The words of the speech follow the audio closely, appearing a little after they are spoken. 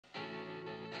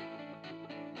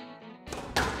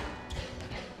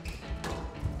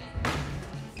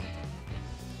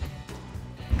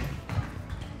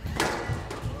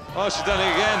Oh, she's done it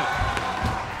again.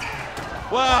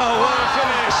 Wow, what a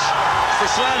finish. It's the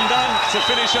slam dunk to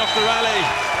finish off the rally.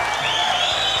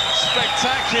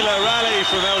 Spectacular rally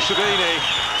from El Shabini.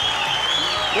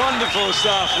 Wonderful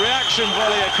stuff. Reaction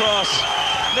volley across.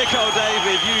 Nicole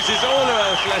David uses all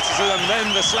her athleticism,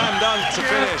 then the slam dunk to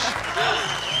finish.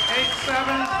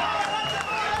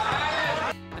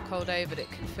 8-7. Nicole David,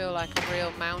 it can feel like a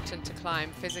real mountain to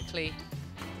climb physically.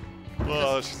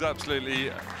 Well, she's absolutely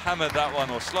hammered that one,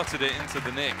 or slotted it into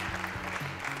the nick.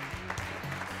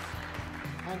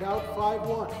 And out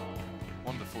 5-1.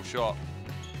 Wonderful shot.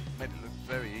 Made it look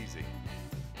very easy.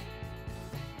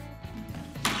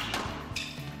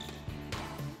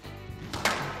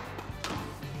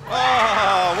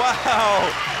 Oh, wow!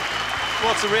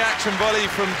 What a reaction volley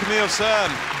from Camille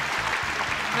Cern.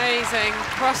 Amazing.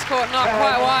 Cross court not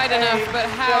quite wide enough, but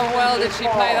how well did she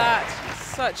play that?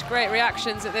 Such great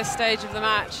reactions at this stage of the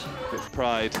match. Bit of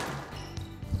pride.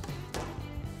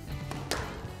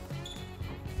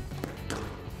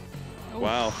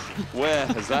 Wow, where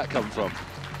has that come from?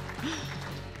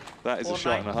 That is a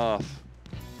shot and a half.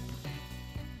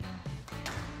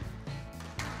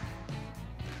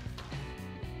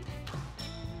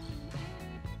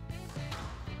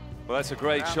 Well, that's a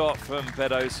great shot from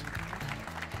Beddoes.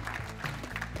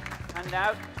 And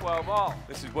out, 12 all.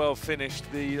 This is well finished.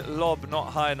 The lob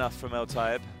not high enough from El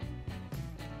Tayeb.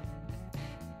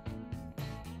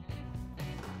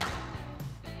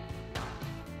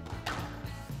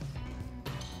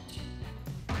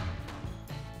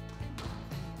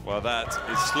 Well, that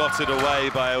is slotted away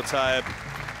by El Tayeb.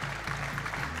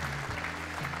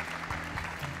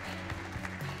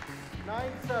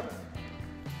 9-7.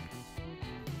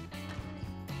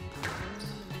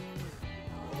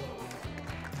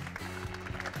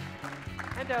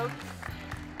 And out,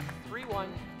 3-1.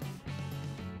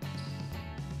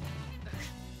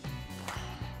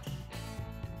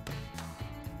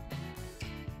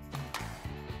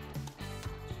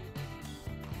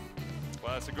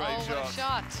 Well, that's a great shot. What a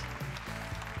shot.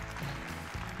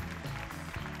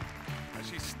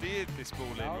 She steered this ball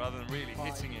in rather than really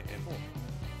hitting it in.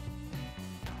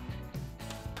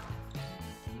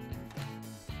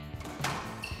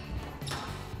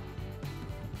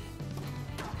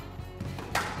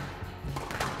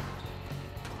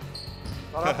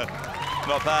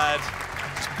 Not bad.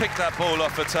 Just picked that ball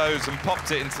off her toes and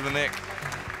popped it into the nick.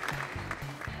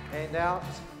 And out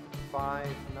 5-9.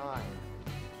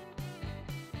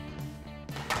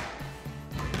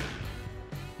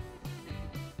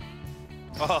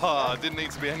 Oh, didn't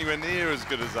need to be anywhere near as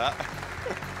good as that.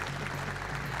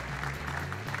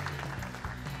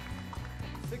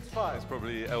 6-5. It's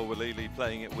probably El Walili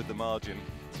playing it with the margin.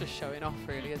 It's just showing off,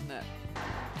 really, isn't it?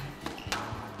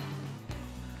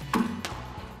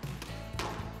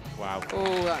 Wow.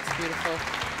 Oh, that's beautiful.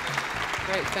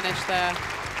 Great finish there.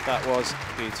 That was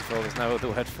beautiful. There's no other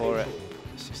word for it.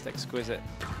 It's just exquisite.